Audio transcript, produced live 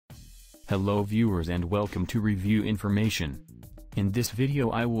Hello viewers and welcome to Review Information. In this video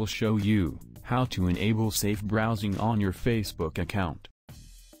I will show you how to enable safe browsing on your Facebook account.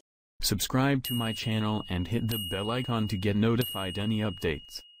 Subscribe to my channel and hit the bell icon to get notified any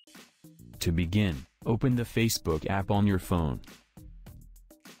updates. To begin, open the Facebook app on your phone.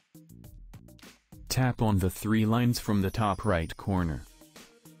 Tap on the three lines from the top right corner.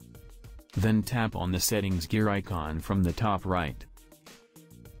 Then tap on the settings gear icon from the top right.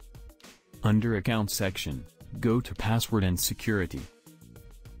 Under Account section, go to Password and Security.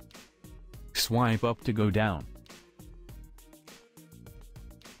 Swipe up to go down.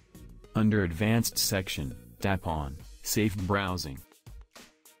 Under Advanced section, tap on Safe Browsing.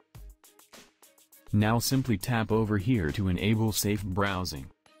 Now simply tap over here to enable safe browsing.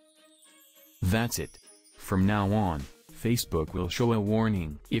 That's it. From now on, Facebook will show a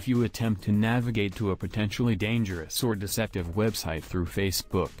warning if you attempt to navigate to a potentially dangerous or deceptive website through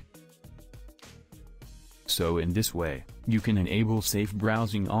Facebook. So in this way, you can enable safe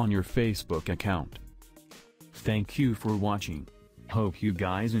browsing on your Facebook account. Thank you for watching. Hope you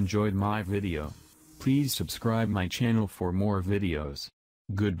guys enjoyed my video. Please subscribe my channel for more videos.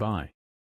 Goodbye.